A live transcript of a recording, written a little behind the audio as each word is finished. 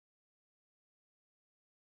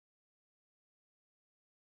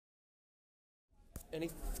Any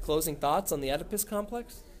closing thoughts on the Oedipus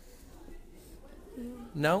complex?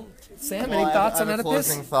 No? Sam, any thoughts on I have a Oedipus?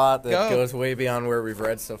 closing thought that Go. goes way beyond where we've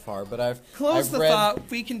read so far, but I've Close the read thought.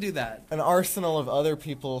 We can do that. an arsenal of other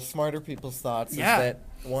people's, smarter people's thoughts. Yeah. Is that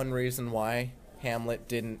one reason why Hamlet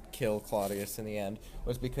didn't kill Claudius in the end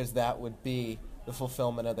was because that would be the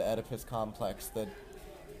fulfillment of the Oedipus complex, the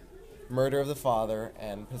murder of the father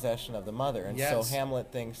and possession of the mother. And so Yes.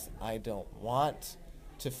 Hamlet thinks, I don't want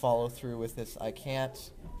to follow through with this. I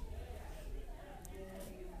can't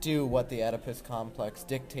do what the Oedipus complex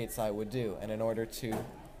dictates I would do. And in order to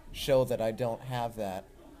show that I don't have that,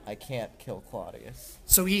 I can't kill Claudius.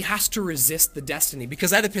 So he has to resist the destiny,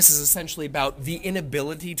 because Oedipus is essentially about the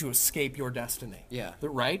inability to escape your destiny. Yeah.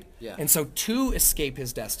 Right? Yeah. And so to escape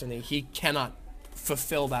his destiny, he cannot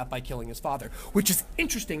fulfill that by killing his father, which is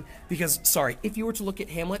interesting because, if you were to look at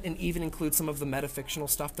Hamlet and even include some of the metafictional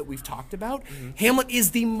stuff that we've talked about, Hamlet is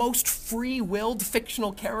the most free-willed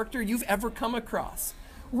fictional character you've ever come across.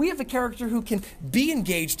 We have a character who can be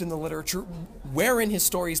engaged in the literature wherein his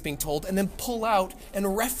story is being told and then pull out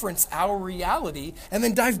and reference our reality and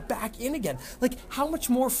then dive back in again. Like, how much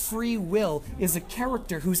more free will is a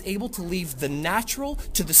character who's able to leave the natural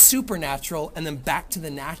to the supernatural and then back to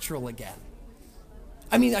the natural again?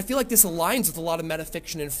 I mean, I feel like this aligns with a lot of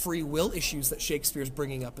metafiction and free will issues that Shakespeare's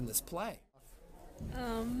bringing up in this play.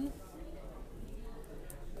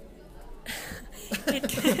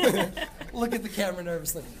 Look at the camera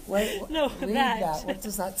nervously. Wait, No, read that. What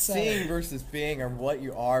does that say? Seeing versus being are what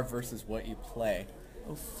you are versus what you play.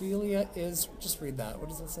 Ophelia is... Just read that. What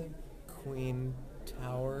does that say? Queen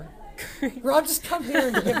Tower. Rob, just come here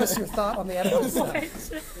and give us your thought on the Oedipus stuff.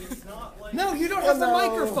 It's not like No, you don't have the no.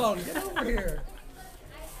 microphone. Get over here.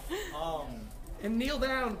 And kneel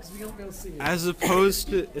down, because we don't go see you. as opposed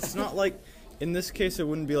to, it's not like, in this case it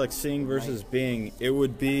wouldn't be like seeing versus being. It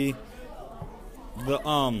would be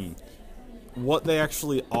the what they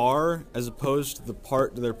actually are as opposed to the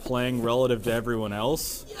part they're playing relative to everyone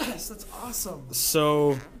else. Yes, that's awesome.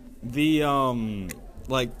 So the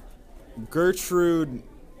like Gertrude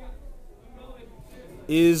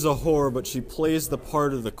is a whore, but she plays the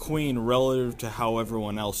part of the queen relative to how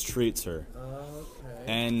everyone else treats her.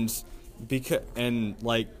 Okay. And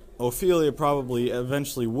like Ophelia probably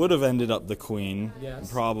eventually would have ended up the queen,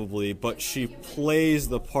 Yes. probably, but she plays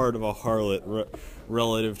the part of a harlot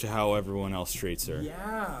relative to how everyone else treats her.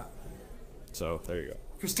 Yeah. So there you go.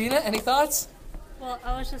 Christina, any thoughts? Well,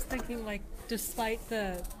 I was just thinking, like, despite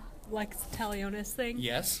the Lex Talionis thing,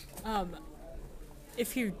 Yes.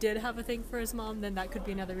 if he did have a thing for his mom, then that could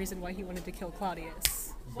be another reason why he wanted to kill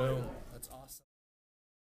Claudius. Boom.